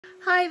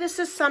Hi, this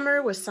is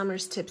Summer with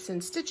Summer's Tips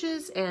and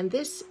Stitches, and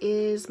this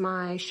is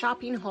my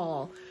shopping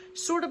haul.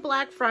 Sort of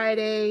Black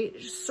Friday,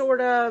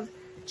 sort of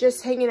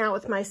just hanging out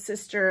with my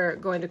sister,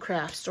 going to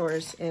craft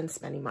stores and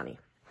spending money.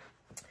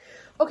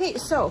 Okay,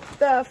 so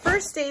the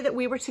first day that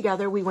we were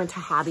together, we went to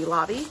Hobby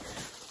Lobby,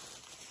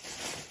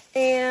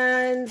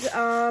 and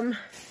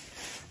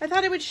I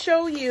thought I would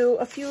show you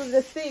a few of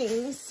the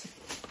things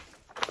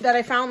that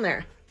I found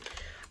there.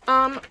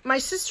 My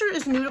sister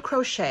is new to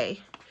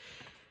crochet,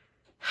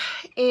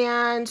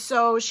 and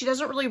so she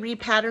doesn't really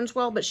read patterns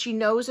well, but she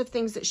knows of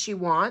things that she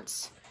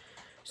wants.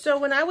 So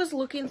when I was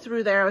looking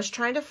through there, I was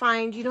trying to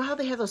find, you know how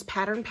they have those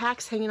pattern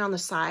packs hanging on the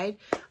side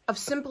of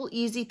simple,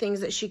 easy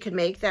things that she could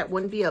make that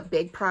wouldn't be a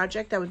big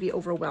project, that would be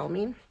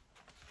overwhelming.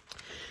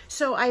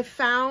 So I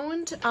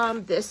found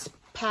this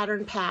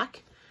pattern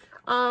pack.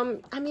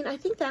 I mean, I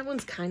think that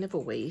one's kind of a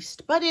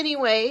waste. But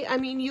anyway, I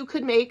mean, you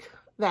could make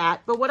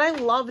that. But what I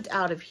loved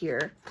out of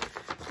here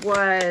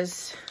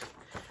was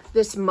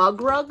this mug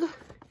rug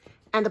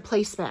and the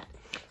placemat.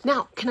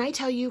 Now, can I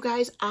tell you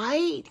guys,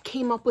 I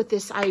came up with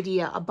this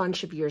idea a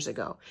bunch of years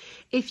ago.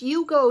 If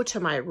you go to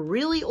my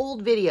really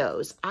old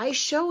videos, I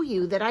show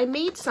you that I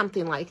made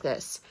something like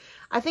this.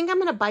 I think I'm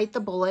gonna bite the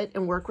bullet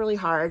and work really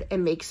hard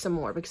and make some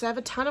more because I have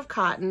a ton of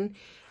cotton,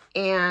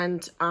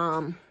 and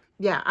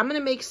yeah, I'm gonna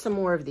make some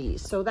more of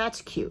these, so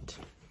that's cute.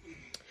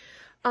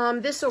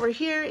 This over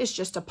here is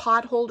just a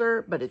pot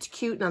holder, but it's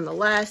cute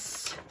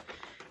nonetheless.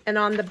 And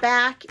on the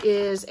back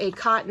is a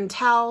cotton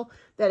towel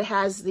that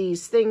has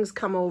these things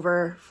come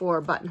over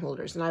for button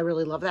holders, and I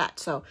really love that.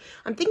 So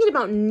I'm thinking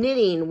about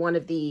knitting one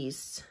of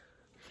these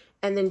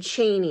and then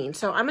chaining.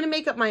 So I'm gonna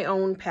make up my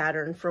own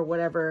pattern for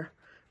whatever,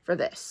 for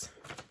this.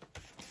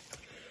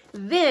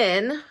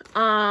 Then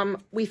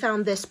we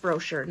found this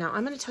brochure. Now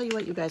I'm gonna tell you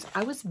what, you guys,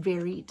 I was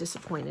very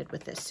disappointed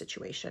with this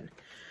situation.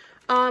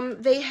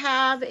 They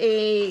have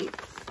a,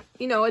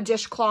 you know, a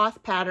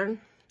dishcloth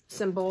pattern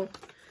symbol.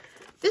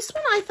 This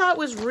one I thought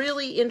was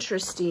really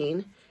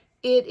interesting.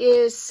 It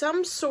is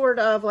some sort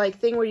of like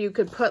thing where you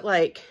could put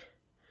like,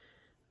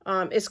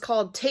 it's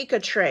called Take a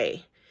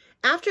Tray.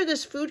 After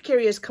this food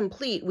carry is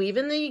complete, weave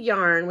in the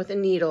yarn with a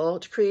needle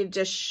to create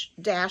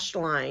dashed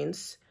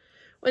lines.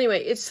 Well,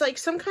 anyway, it's like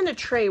some kind of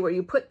tray where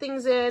you put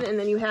things in and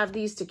then you have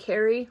these to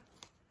carry.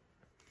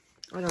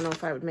 I don't know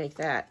if I would make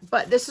that,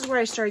 but this is where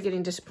I started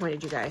getting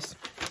disappointed, you guys.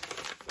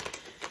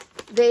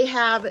 They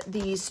have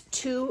these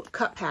two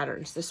cut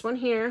patterns, this one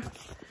here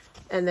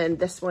and then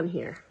this one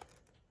here.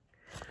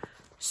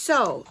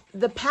 So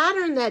the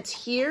pattern that's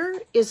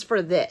here is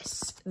for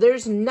this.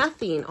 There's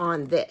nothing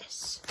on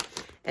this.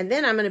 And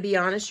then I'm going to be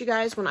honest, you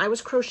guys, when I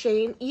was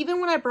crocheting, even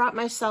when I brought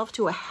myself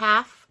to a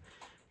half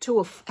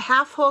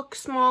hook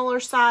smaller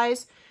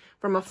size,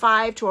 from a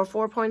 5 to a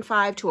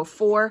 4.5 to a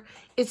 4,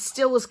 it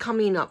still was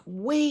coming up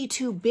way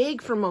too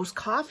big for most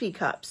coffee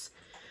cups.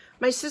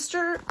 My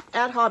sister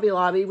at Hobby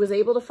Lobby was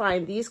able to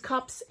find these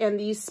cups and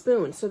these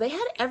spoons. So they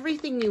had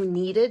everything you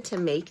needed to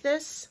make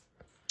this.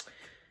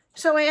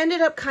 So I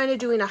ended up kind of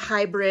doing a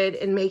hybrid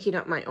and making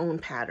up my own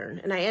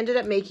pattern. And I ended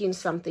up making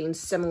something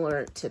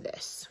similar to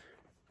this.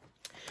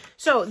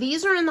 So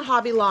these are in the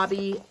Hobby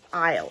Lobby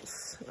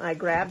aisles. I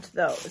grabbed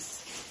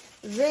those.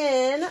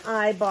 Then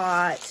I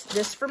bought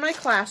this for my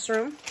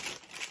classroom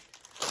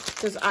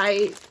because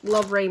I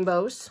love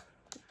rainbows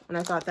and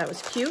I thought that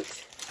was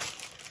cute.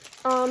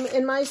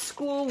 In my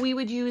school, we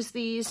would use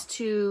these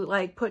to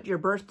like put your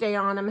birthday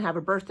on them, have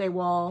a birthday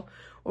wall,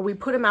 or we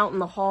put them out in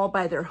the hall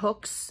by their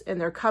hooks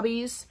and their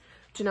cubbies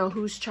to know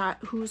whose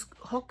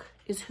hook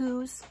is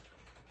whose.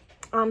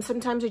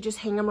 Sometimes I just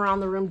hang them around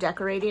the room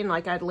decorating,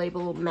 like I'd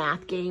label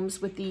math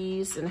games with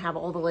these and have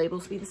all the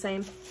labels be the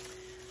same.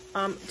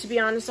 To be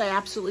honest, I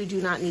absolutely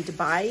do not need to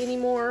buy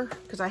anymore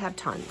because I have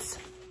tons.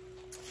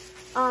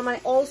 I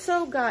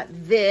also got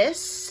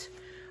this.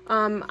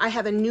 I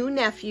have a new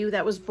nephew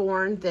that was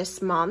born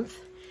this month,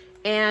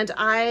 and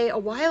I, a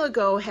while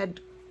ago,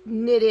 had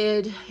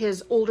knitted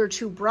his older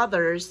two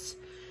brothers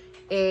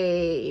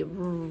a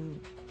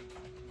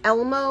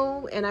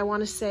Elmo, and I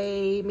want to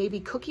say maybe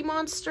Cookie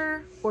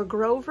Monster or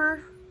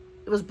Grover.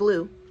 It was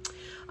blue.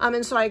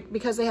 And so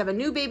because they have a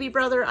new baby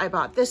brother, I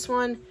bought this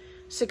one,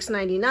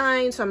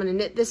 $6.99. So I'm going to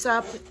knit this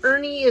up.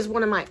 Ernie is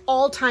one of my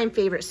all-time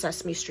favorite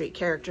Sesame Street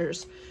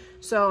characters.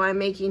 So I'm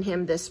making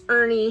him this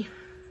Ernie.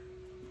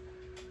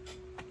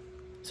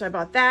 So I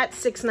bought that,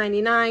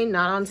 $6.99,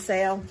 not on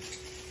sale.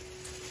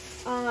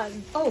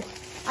 Oh,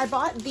 I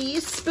bought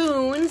these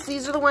spoons.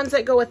 These are the ones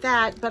that go with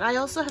that, but I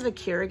also have a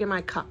Keurig in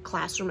my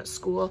classroom at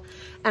school,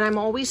 and I'm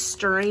always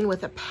stirring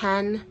with a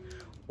pen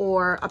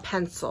or a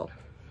pencil.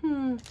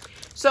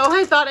 So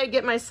I thought I'd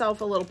get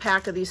myself a little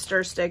pack of these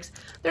stir sticks.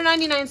 They're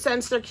 99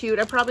 cents, they're cute.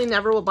 I probably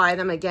never will buy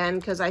them again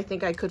because I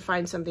think I could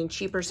find something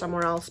cheaper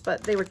somewhere else,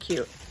 but they were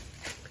cute.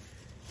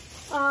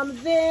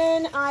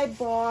 Then I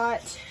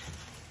bought,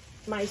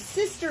 my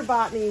sister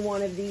bought me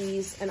one of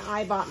these, and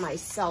I bought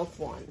myself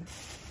one.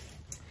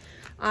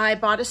 I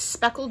bought a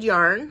speckled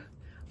yarn.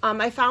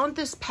 I found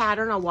this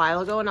pattern a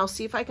while ago, and I'll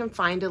see if I can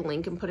find a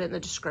link and put it in the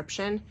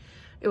description.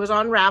 It was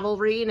on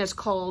Ravelry, and it's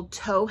called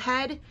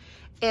Towhead.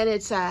 And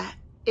it's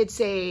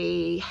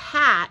a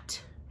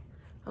hat.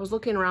 I was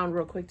looking around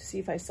real quick to see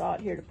if I saw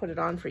it here to put it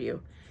on for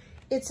you.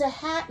 It's a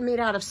hat made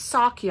out of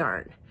sock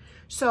yarn.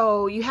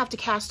 So you have to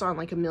cast on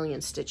like a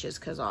million stitches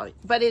I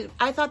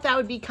thought that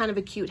would be kind of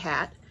a cute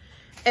hat.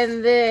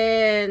 And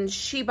then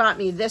she bought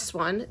me this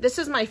one. This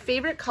is my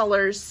favorite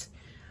colors.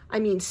 I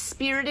mean,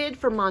 Spirited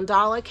for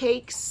mandala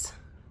cakes.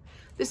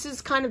 This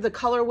is kind of the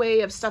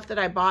colorway of stuff that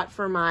I bought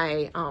for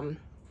my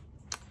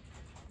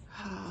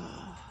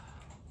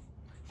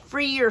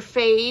Free or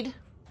Fade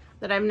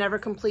that I've never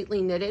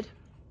completely knitted.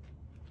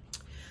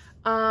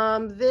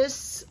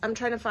 This, I'm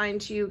trying to find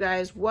to you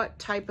guys what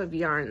type of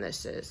yarn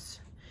this is.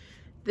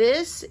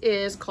 This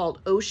is called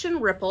Ocean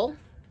Ripple.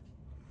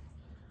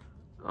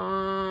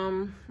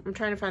 I'm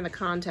trying to find the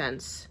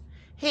contents.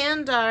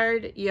 Hand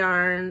dyed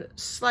yarn,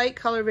 slight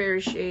color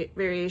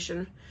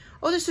variation.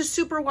 Oh, this is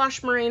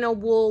superwash merino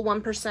wool,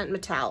 1%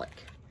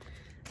 metallic.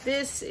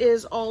 This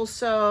is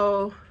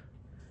also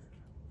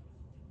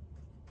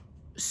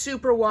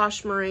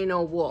superwash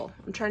merino wool.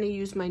 I'm trying to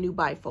use my new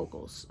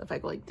bifocals. If I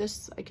go like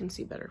this, I can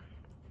see better.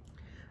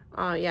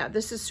 Yeah,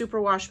 this is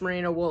superwash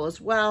merino wool as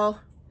well.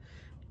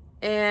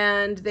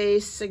 And they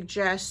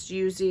suggest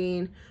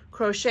using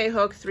crochet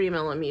hook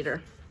 3mm.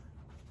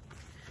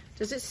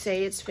 Does it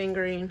say it's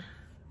fingering?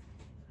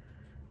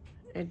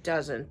 It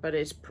doesn't, but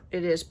it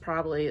is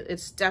probably,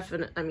 it's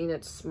definite. I mean,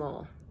 it's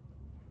small.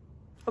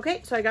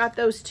 Okay, so I got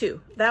those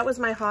two. That was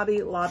my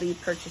Hobby Lobby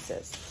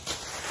purchases.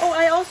 Oh,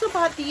 I also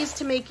bought these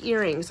to make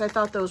earrings. I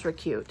thought those were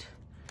cute.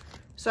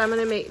 So I'm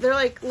gonna make, they're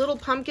like little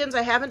pumpkins.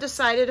 I haven't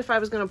decided if I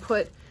was gonna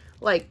put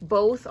like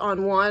both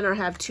on one or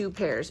have two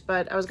pairs,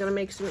 but I was gonna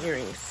make some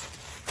earrings.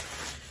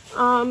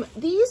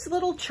 These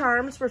little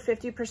charms were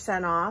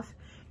 50% off,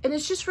 and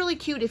it's just really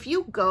cute. If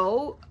you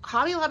go,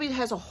 Hobby Lobby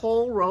has a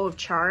whole row of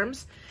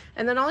charms,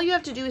 and then all you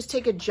have to do is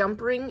take a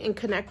jump ring and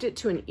connect it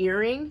to an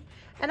earring.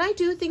 And I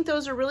do think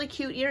those are really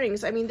cute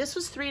earrings. I mean, this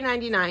was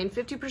 $3.99,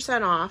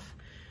 50% off.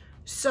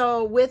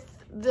 So with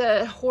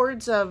the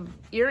hordes of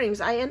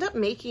earrings, I end up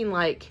making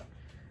like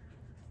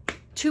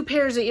 2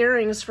 pairs of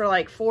earrings for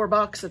like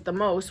 $4 at the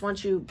most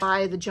once you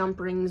buy the jump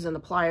rings and the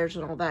pliers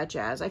and all that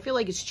jazz. I feel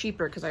like it's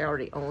cheaper because I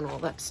already own all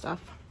that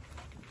stuff.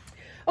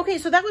 Okay,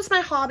 so that was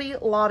my Hobby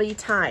Lobby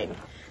time.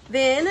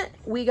 Then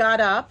we got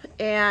up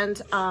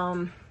and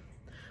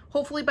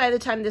hopefully by the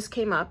time this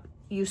came up,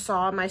 you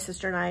saw my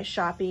sister and I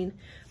shopping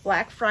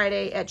Black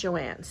Friday at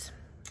Joann's.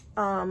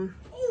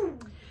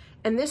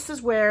 And this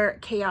is where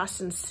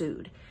chaos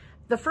ensued.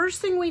 The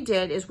first thing we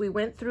did is we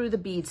went through the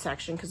bead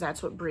section because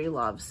that's what Brie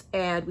loves.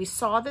 And we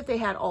saw that they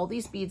had all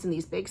these beads and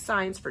these big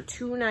signs for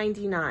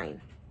 $2.99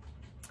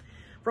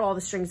 for all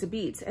the strings of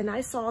beads. And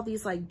I saw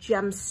these like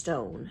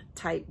gemstone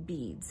type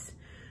beads.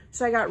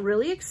 So I got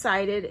really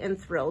excited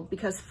and thrilled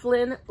because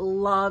Flynn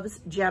loves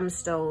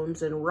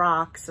gemstones and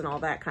rocks and all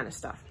that kind of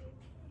stuff.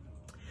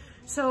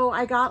 So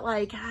I got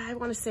like, I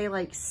want to say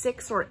like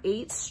 6 or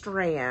 8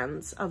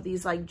 strands of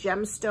these like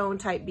gemstone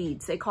type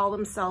beads. They call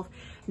themselves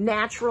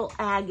natural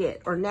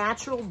agate or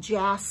natural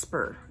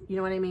jasper. You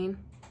know what I mean?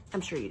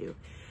 I'm sure you do.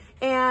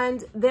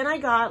 And then I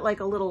got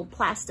like a little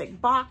plastic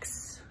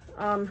box,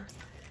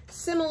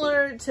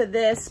 similar to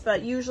this,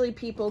 but usually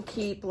people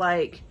keep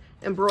like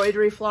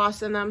embroidery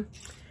floss in them.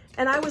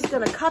 And I was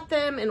going to cut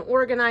them and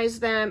organize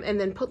them and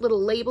then put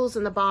little labels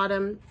in the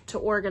bottom to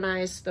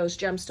organize those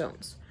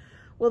gemstones.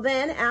 Well,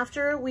 then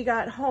after we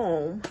got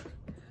home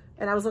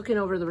and I was looking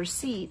over the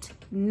receipt,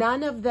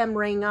 none of them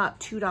rang up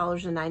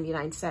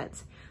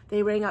 $2.99.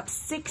 They rang up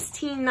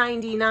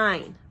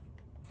 $16.99.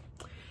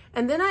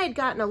 And then I had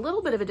gotten a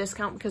little bit of a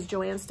discount because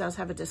Joann's does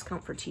have a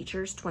discount for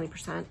teachers,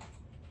 20%.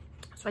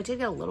 So I did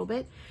get a little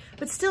bit,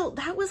 but still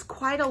that was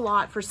quite a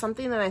lot for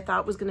something that I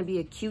thought was going to be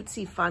a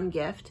cutesy fun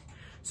gift.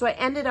 So I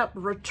ended up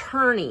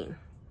returning,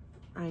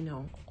 I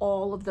know,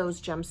 all of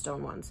those gemstone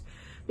ones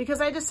because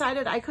I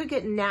decided I could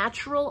get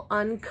natural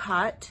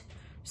uncut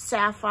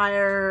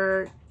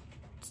sapphire,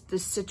 the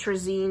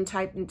citrazine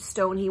type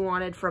stone he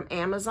wanted from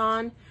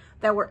Amazon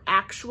that were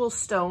actual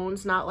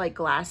stones, not like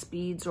glass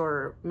beads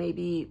or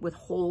maybe with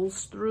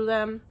holes through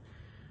them,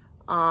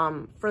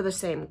 for the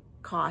same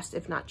cost,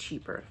 if not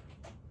cheaper.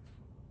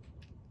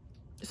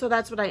 So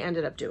that's what I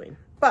ended up doing.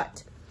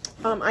 But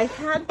I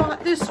had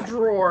bought this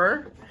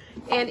drawer,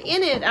 and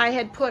in it I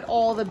had put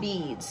all the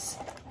beads.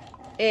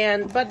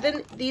 But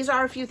then these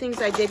are a few things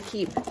I did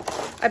keep.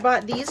 I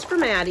bought these for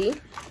Maddie,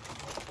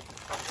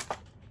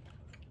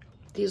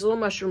 these little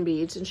mushroom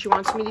beads, and she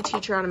wants me to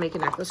teach her how to make a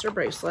necklace or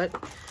bracelet.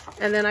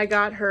 And then I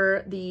got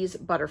her these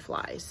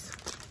butterflies.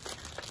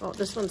 Oh,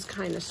 this one's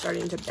kind of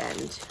starting to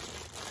bend.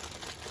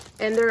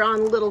 And they're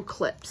on little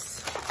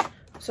clips.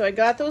 So I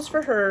got those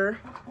for her,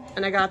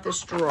 and I got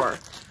this drawer.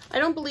 I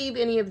don't believe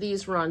any of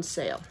these were on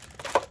sale.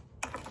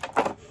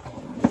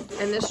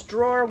 And this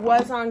drawer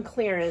was on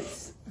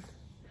clearance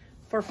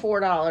for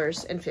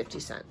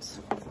 $4.50.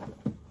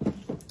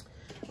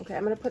 Okay,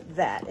 I'm gonna put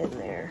that in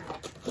there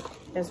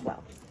as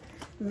well.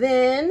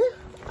 Then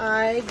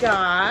I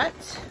got,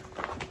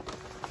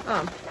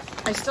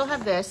 I still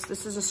have this.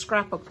 This is a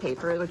scrapbook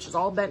paper, which is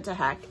all bent to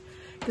heck.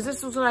 because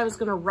this was what I was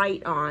going to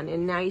write on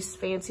in nice,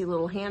 fancy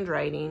little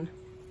handwriting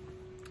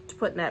to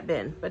put in that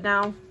bin. But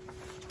now,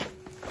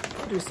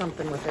 I'll do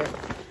something with it.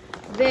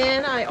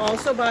 Then I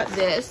also bought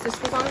this.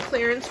 This was on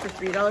clearance for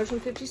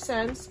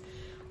 $3.50.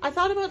 I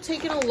thought about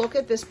taking a look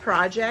at this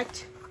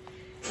project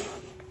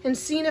and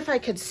seeing if I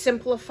could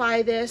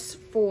simplify this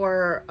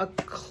for a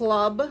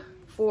club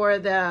for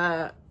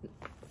the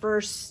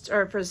first,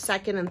 or for the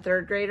second and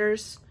third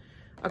graders,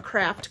 a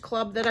craft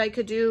club that I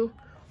could do,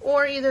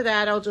 or either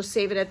that, I'll just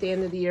save it at the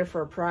end of the year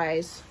for a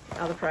prize,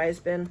 out of the prize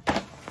bin.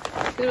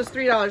 It was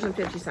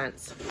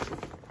 $3.50.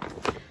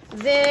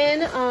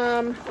 Then,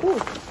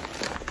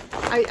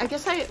 I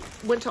guess I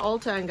went to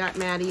Alta and got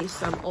Maddie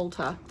some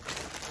Alta.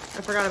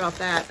 I forgot about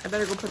that. I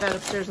better go put that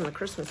upstairs in the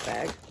Christmas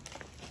bag.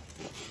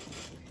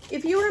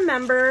 If you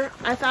remember,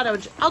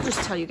 I'll just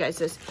tell you guys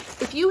this.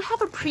 If you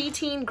have a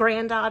preteen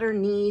granddaughter,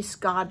 niece,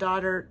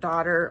 goddaughter,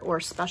 daughter, or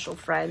special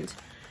friend,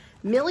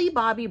 Millie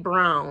Bobby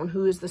Brown,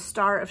 who is the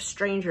star of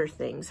Stranger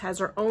Things, has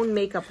her own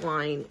makeup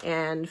line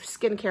and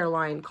skincare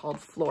line called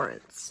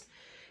Florence.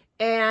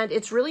 And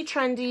it's really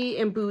trendy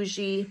and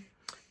bougie,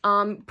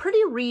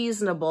 pretty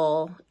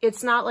reasonable.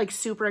 It's not like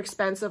super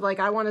expensive. Like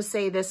I want to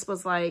say this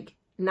was like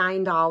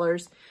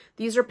 $9.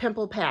 These are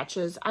pimple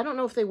patches. I don't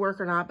know if they work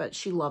or not, but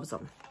she loves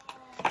them.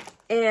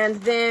 And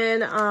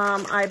then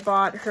I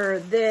bought her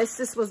this.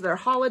 This was their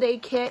holiday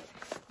kit.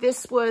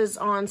 This was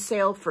on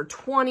sale for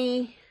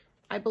 $20,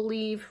 I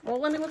believe. Well,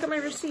 let me look at my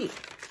receipt.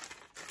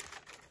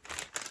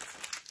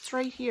 It's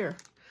right here.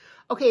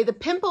 Okay, the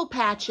pimple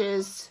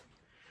patches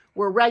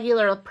were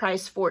regular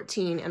price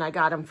 $14, and I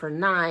got them for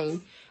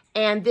 $9.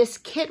 And this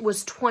kit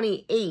was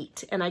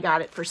 $28, and I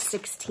got it for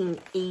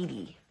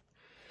 $16.80.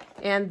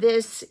 And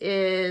this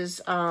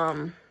is,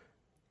 what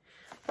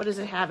does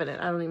it have in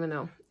it? I don't even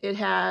know. It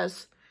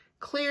has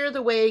Clear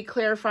the Way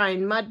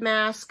Clarifying Mud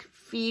Mask,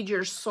 Feed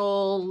Your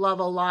Soul, Love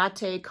a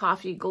Latte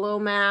Coffee Glow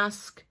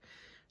Mask,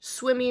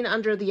 Swimming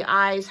Under the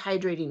Eyes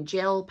Hydrating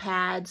Gel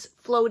Pads,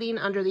 Floating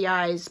Under the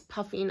Eyes,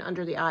 Puffing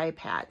Under the Eye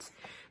Pads.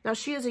 Now,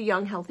 she is a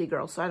young, healthy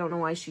girl, so I don't know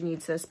why she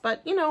needs this,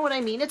 but you know what I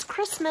mean. It's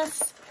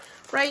Christmas,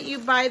 right? You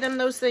buy them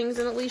those things,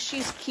 and at least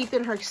she's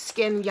keeping her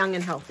skin young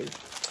and healthy.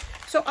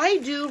 So I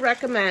do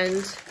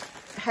recommend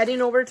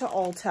heading over to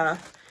Alta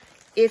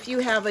if you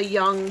have a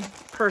young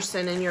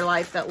person in your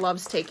life that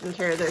loves taking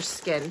care of their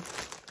skin.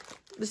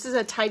 This is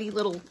a tidy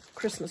little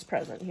Christmas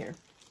present here.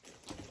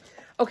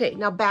 Okay,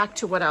 now back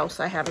to what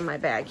else I have in my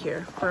bag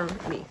here for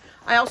me.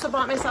 I also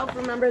bought myself,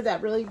 remember,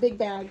 that really big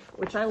bag,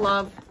 which I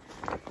love.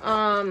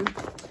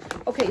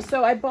 Okay,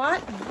 so I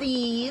bought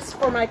these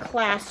for my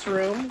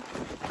classroom.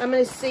 I'm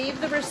going to save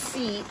the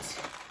receipt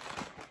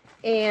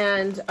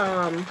and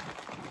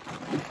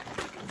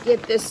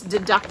get this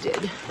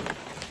deducted.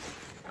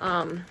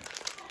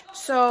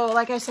 So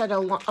like I said a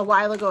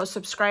while ago, a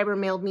subscriber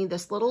mailed me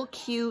this little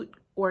cute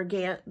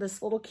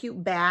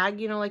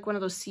bag, you know, like one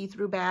of those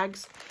see-through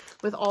bags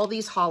with all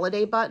these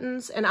holiday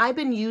buttons, and I've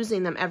been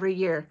using them every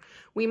year.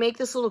 We make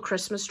this little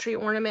Christmas tree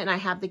ornament, and I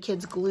have the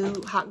kids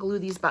hot glue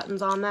these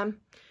buttons on them.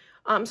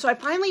 So I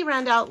finally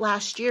ran out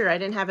last year. I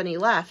didn't have any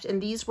left,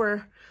 and these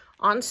were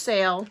on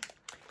sale.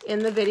 In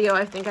the video,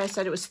 I think I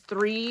said it was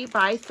 3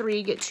 buy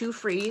 3, get 2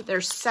 free.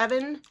 There's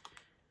 7.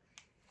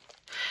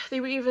 They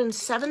were even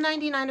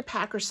 $7.99 a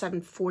pack or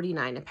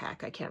 $7.49 a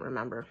pack. I can't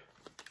remember.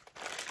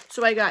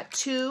 So I got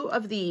 2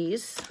 of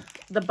these,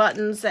 the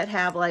buttons that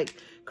have like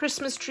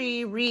Christmas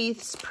tree,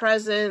 wreaths,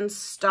 presents,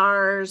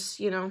 stars,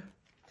 you know.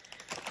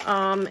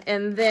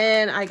 And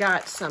then I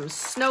got some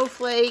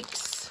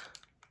snowflakes,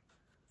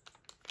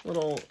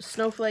 little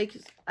snowflakes.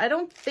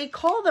 They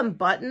call them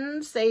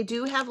buttons. They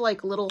do have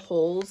like little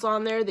holes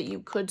on there that you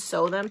could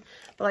sew them.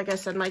 But like I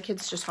said, my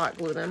kids just hot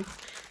glue them.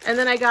 And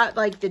then I got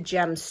like the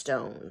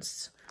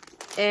gemstones.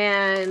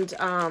 And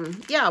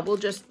yeah,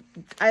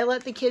 I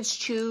let the kids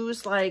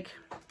choose like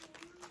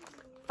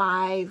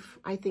 5,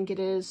 I think it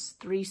is,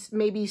 3,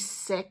 maybe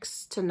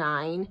 6 to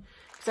 9.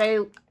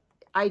 Because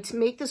I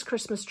make this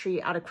Christmas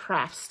tree out of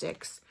craft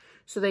sticks.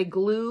 So they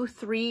glue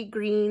 3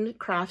 green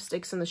craft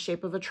sticks in the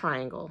shape of a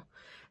triangle.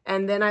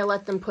 And then I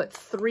let them put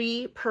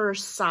 3 per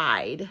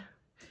side.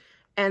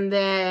 And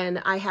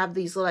then I have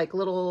these like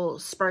little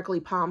sparkly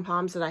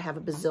pom-poms that I have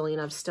a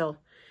bazillion of still.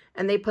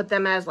 And they put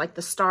them as like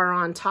the star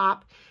on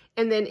top.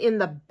 And then in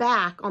the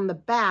back, on the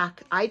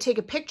back, I take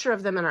a picture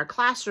of them in our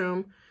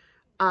classroom.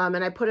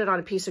 And I put it on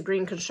a piece of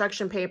green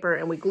construction paper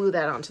and we glue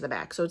that onto the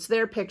back. So it's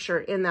their picture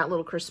in that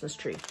little Christmas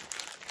tree.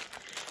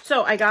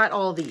 So I got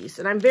all these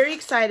and I'm very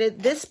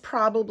excited. This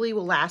probably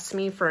will last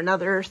me for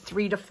another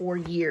 3 to 4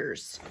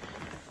 years,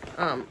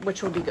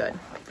 which will be good.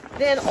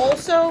 Then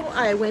also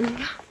I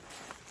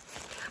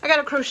got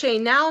a Crochet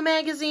Now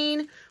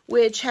magazine,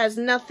 which has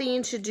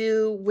nothing to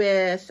do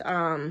with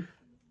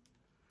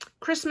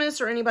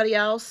Christmas or anybody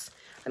else.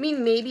 I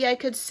mean, maybe I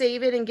could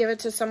save it and give it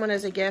to someone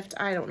as a gift.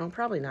 I don't know,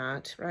 probably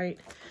not, right?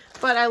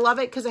 But I love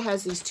it because it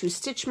has these 2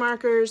 stitch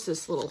markers,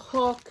 this little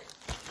hook,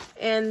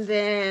 and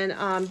then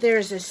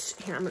there's this,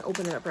 here, I'm gonna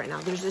open it up right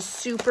now. There's this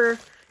super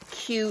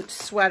cute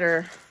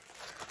sweater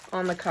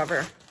on the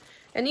cover.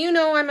 And you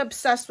know I'm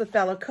obsessed with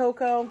Bella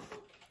Coco.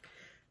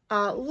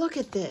 Look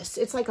at this.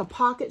 It's like a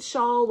pocket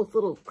shawl with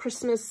little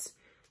Christmas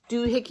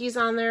doohickeys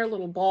on there,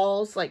 little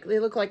balls. Like they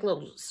look like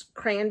little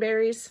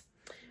cranberries.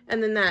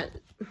 And then that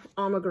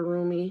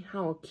amigurumi.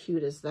 How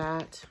cute is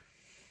that?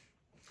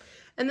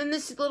 And then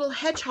this little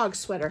hedgehog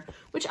sweater,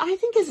 which I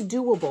think is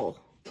doable.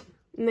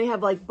 And they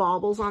have like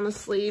baubles on the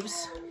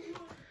sleeves.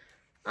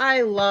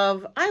 I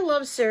love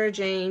Sarah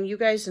Jane. You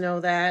guys know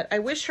that. I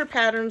wish her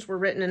patterns were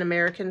written in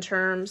American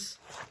terms.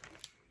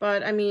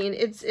 But I mean,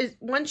 it's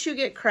once you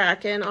get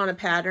cracking on a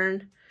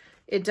pattern,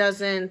 it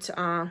doesn't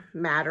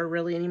matter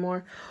really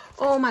anymore.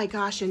 Oh my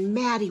gosh, and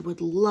Maddie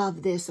would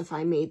love this if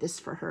I made this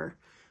for her.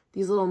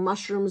 These little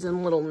mushrooms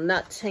and little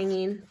nuts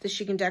hanging that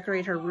she can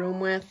decorate her room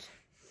with.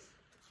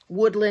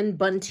 Woodland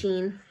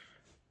bunting.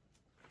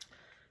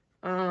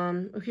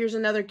 Here's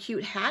another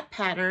cute hat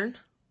pattern.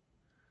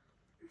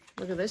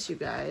 Look at this, you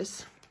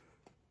guys.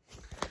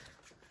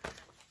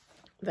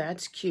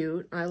 That's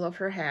cute. I love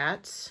her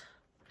hats.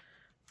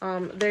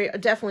 They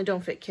definitely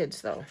don't fit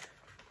kids, though.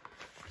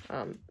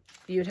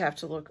 You'd have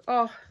to look.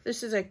 Oh,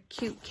 this is a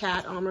cute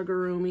cat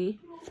amigurumi.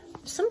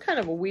 Some kind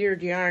of a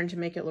weird yarn to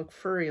make it look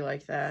furry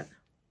like that.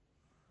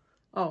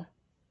 Oh.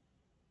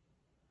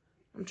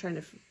 I'm trying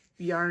to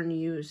yarn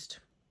used.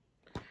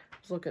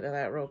 Let's look at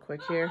that real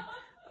quick here.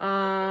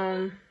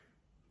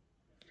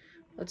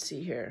 Let's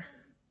see here.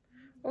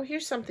 Oh,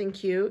 here's something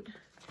cute.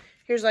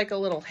 Here's like a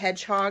little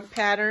hedgehog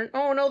pattern.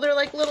 Oh, no, they're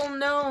like little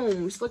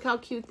gnomes. Look how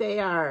cute they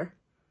are.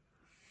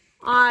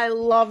 I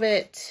love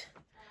it.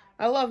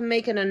 I love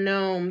making a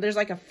gnome. There's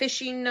like a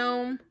fishing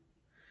gnome.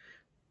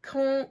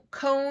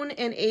 Cone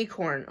and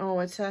acorn. Oh,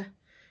 it's an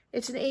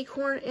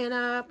acorn and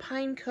a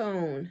pine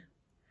cone.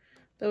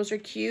 Those are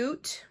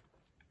cute.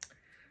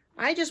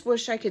 I just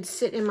wish I could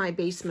sit in my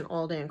basement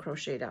all day and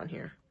crochet down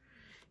here.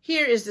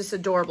 Here is this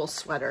adorable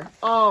sweater.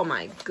 Oh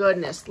my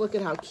goodness. Look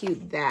at how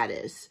cute that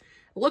is.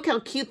 Look how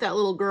cute that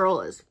little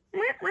girl is.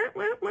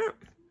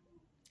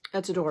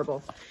 That's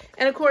adorable.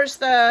 And of course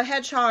the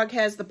hedgehog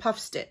has the puff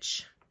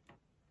stitch.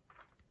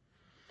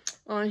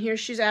 Oh, and here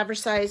she's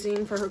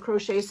advertising for her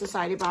Crochet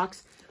Society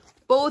box.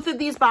 Both of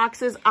these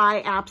boxes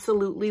I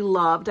absolutely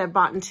loved. I've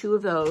bought 2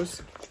 of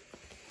those.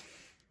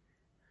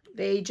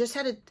 They just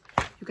had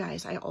you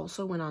guys, I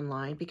also went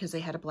online because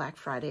they had a Black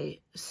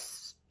Friday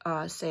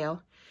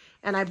sale.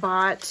 And I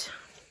bought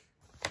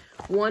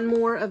 1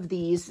 more of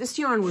these. This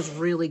yarn was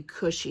really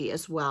cushy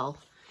as well.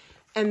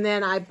 And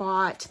then I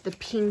bought the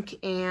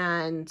pink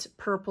and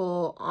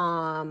purple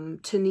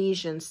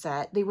Tunisian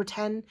set. They were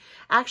 10.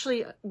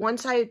 Actually,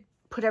 once I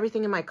put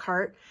everything in my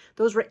cart,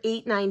 those were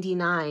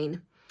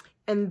 $8.99.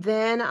 And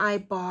then I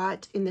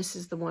bought, and this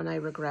is the one I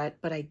regret,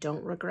 but I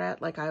don't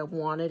regret. Like, I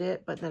wanted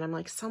it, but then I'm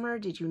like, Summer,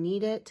 did you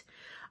need it?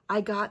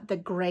 I got the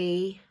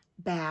gray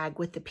bag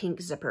with the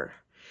pink zipper.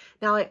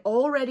 Now, I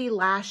already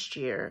last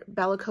year,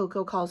 Bella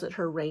Coco calls it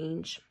her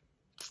range.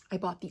 I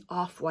bought the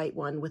off-white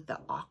one with the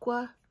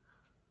aqua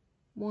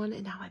one,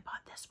 and now I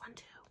bought this one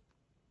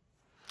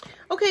too.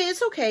 Okay,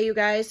 it's okay, you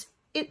guys.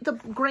 The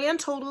grand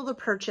total of the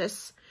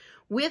purchase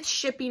with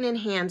shipping and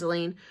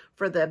handling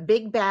for the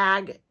big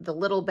bag, the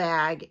little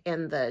bag,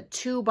 and the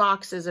 2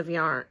 boxes of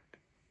yarn,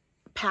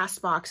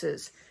 past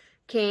boxes,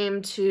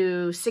 came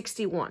to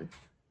 $61.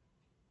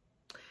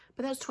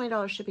 But that's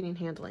 $20 shipping and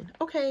handling.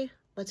 Okay,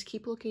 let's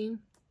keep looking.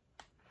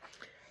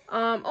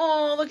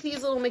 Oh, look at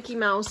these little Mickey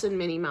Mouse and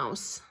Minnie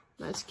Mouse.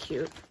 That's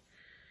cute.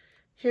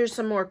 Here's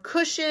some more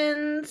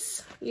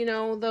cushions. You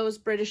know, those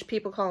British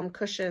people call them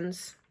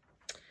cushions.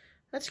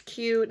 That's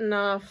cute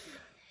enough.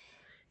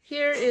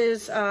 Here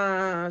is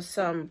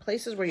some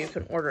places where you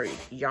can order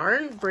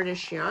yarn,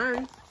 British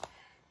yarn.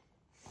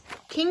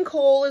 King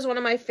Cole is one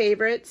of my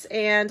favorites,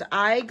 and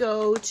I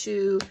go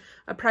to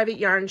a private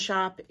yarn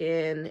shop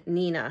in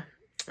Neenah,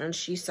 and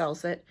she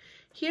sells it.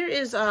 Here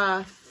is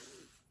a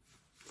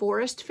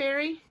Forest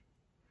Fairy.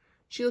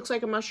 She looks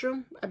like a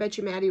mushroom. I bet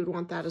you Maddie would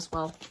want that as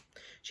well.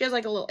 She has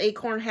like a little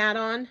acorn hat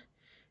on,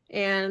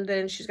 and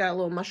then she's got a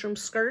little mushroom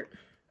skirt.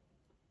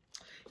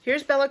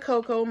 Here's Bella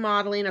Coco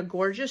modeling a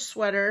gorgeous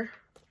sweater.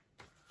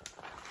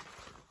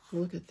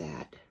 Look at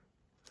that.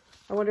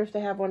 I wonder if they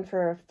have one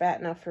for fat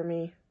enough for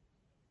me.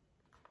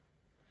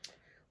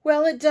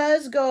 Well, it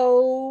does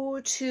go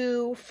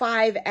to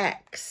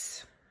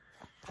 5X.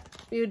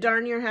 You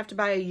darn near have to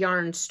buy a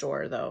yarn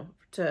store, though,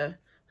 to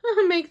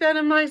make that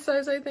in my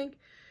size, I think.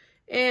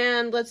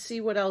 And let's see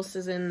what else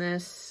is in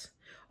this.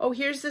 Oh,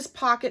 here's this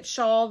pocket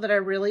shawl that I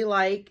really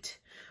liked.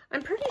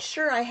 I'm pretty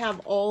sure I have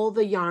all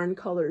the yarn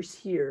colors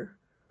here.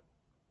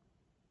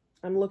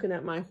 I'm looking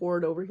at my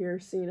hoard over here,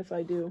 seeing if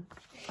I do.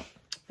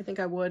 I think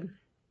I would.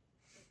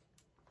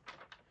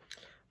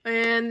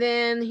 And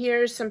then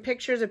here's some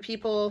pictures of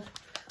people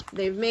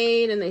they've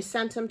made, and they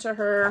sent them to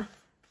her.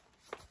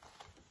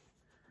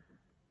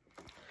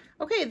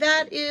 Okay,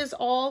 that is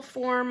all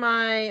for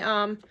my,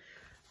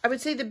 I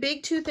would say the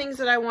big 2 things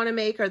that I want to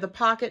make are the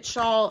pocket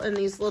shawl and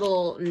these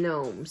little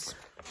gnomes.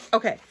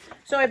 Okay,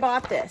 so I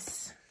bought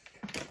this.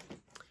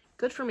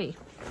 Good for me.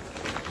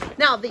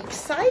 Now, the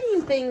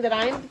exciting thing that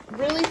I'm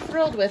really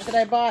thrilled with that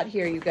I bought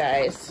here, you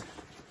guys,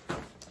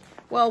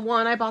 Well,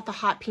 one, I bought the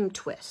hot pink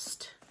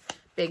twist,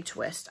 big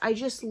twist. I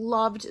just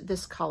loved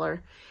this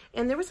color.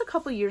 And there was a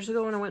couple years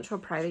ago when I went to a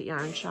private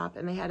yarn shop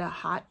and they had a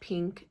hot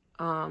pink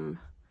yarn,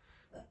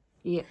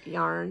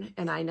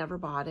 and I never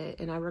bought it,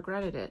 and I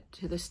regretted it.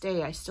 To this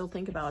day, I still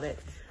think about it.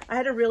 I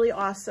had a really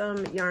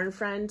awesome yarn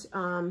friend.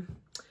 I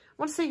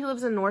want to say he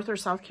lives in North or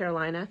South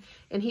Carolina,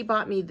 and he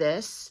bought me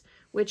this,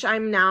 which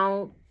I'm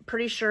now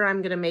pretty sure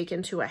I'm going to make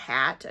into a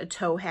hat, a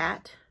toe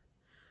hat.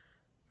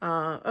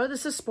 Oh,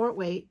 this is sport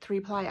weight,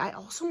 3-ply. I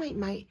also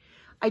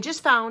I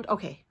just found,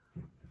 okay,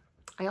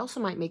 I also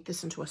might make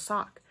this into a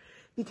sock,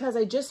 because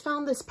I just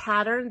found this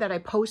pattern that I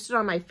posted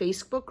on my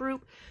Facebook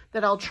group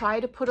that I'll try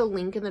to put a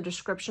link in the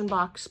description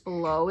box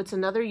below. It's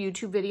another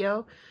YouTube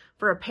video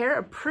for a pair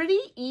of pretty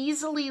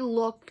easily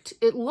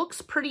it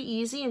looks pretty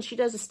easy, and she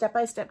does a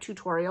step-by-step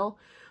tutorial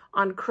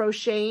on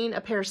crocheting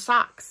a pair of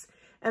socks.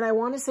 And I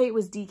want to say it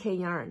was DK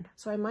yarn,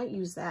 so I might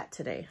use that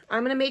today.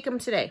 I'm going to make them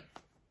today.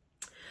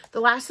 The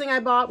last thing I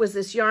bought was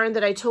this yarn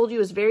that I told you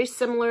is very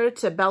similar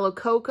to Bella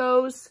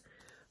Coco's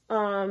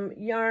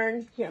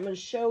yarn. Here, I'm going to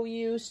show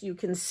you so you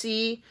can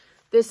see.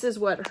 This is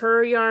what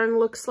her yarn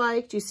looks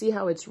like. Do you see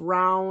how it's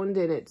round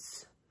and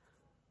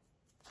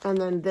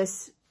then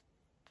this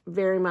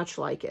very much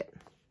like it.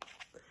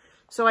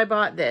 So I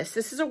bought this.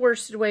 This is a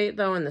worsted weight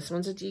though, and this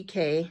one's a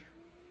DK.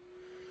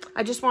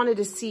 I just wanted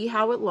to see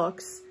how it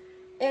looks.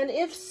 And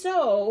if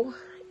so,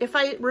 if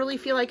I really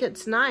feel like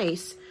it's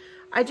nice,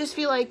 I just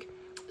feel like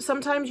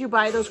sometimes you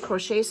buy those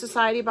Crochet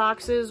Society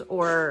boxes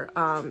or,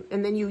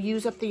 and then you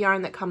use up the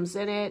yarn that comes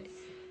in it.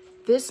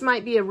 This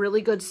might be a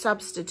really good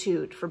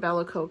substitute for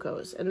Bella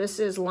Coco's. And this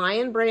is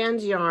Lion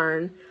Brand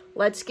yarn.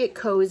 Let's Get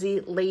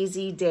Cozy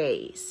Lazy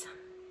Days.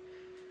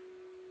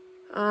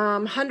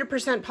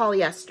 100%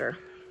 polyester.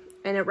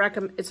 And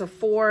it's a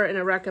 4, and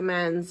it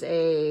recommends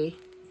a,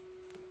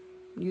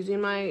 using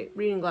my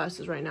reading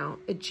glasses right now,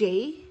 a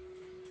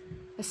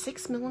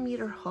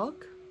 6mm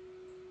hook.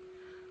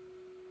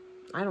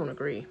 I don't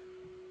agree.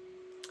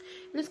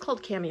 And it's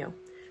called Cameo.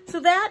 So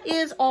that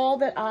is all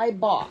that I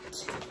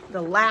bought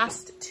the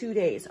last 2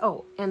 days.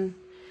 Oh, and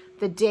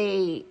the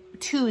day,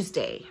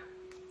 Tuesday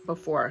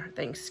before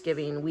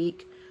Thanksgiving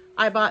week,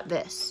 I bought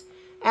this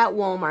at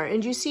Walmart.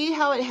 And you see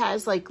how it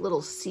has like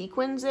little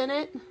sequins in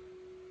it?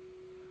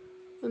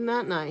 Isn't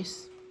that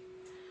nice?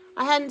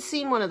 I hadn't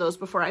seen one of those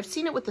before. I've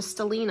seen it with the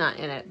stellina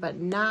in it, but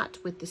not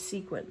with the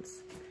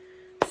sequins.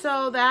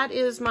 So that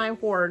is my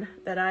hoard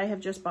that I have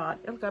just bought.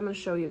 I'm going to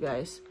show you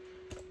guys.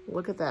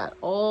 Look at that.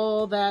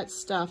 All that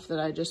stuff that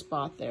I just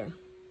bought there.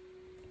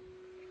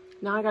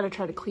 Now I got to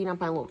try to clean up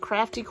my little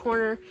crafty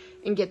corner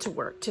and get to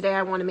work. Today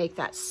I want to make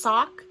that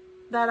sock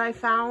that I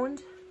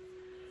found.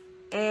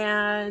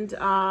 And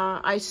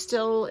I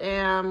still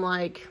am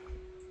like,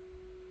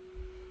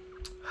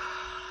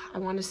 I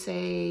want to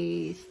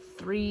say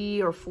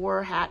 3 or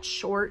 4 hats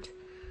short.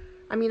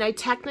 I mean, I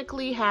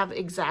technically have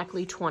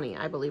exactly 20,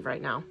 I believe,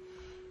 right now.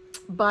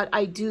 But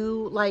I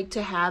do like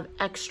to have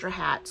extra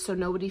hats so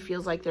nobody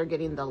feels like they're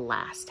getting the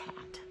last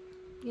hat.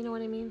 You know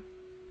what I mean?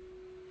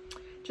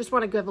 Just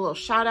want to give a little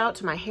shout out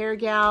to my hair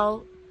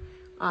gal,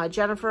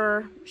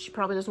 Jennifer. She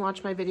probably doesn't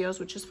watch my videos,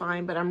 which is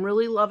fine, but I'm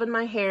really loving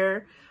my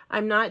hair.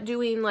 I'm not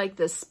doing like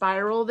this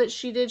spiral that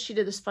she did. She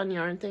did this fun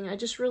yarn thing. I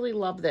just really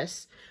love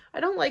this.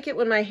 I don't like it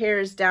when my hair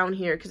is down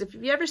here, because if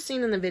you've ever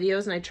seen in the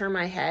videos and I turn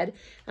my head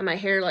and my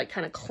hair like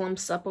kind of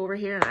clumps up over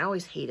here, and I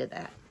always hated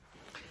that.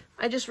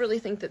 I just really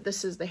think that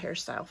this is the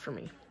hairstyle for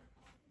me.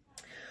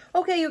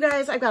 Okay, you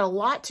guys, I've got a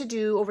lot to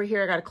do over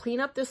here. I got to clean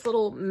up this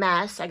little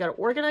mess. I got to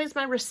organize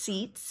my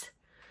receipts,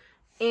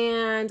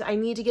 and I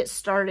need to get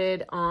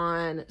started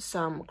on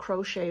some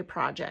crochet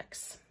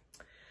projects.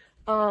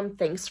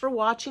 Thanks for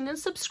watching and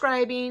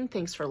subscribing.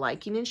 Thanks for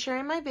liking and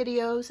sharing my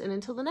videos. And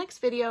until the next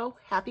video,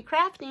 happy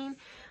crafting.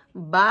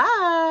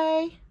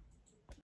 Bye.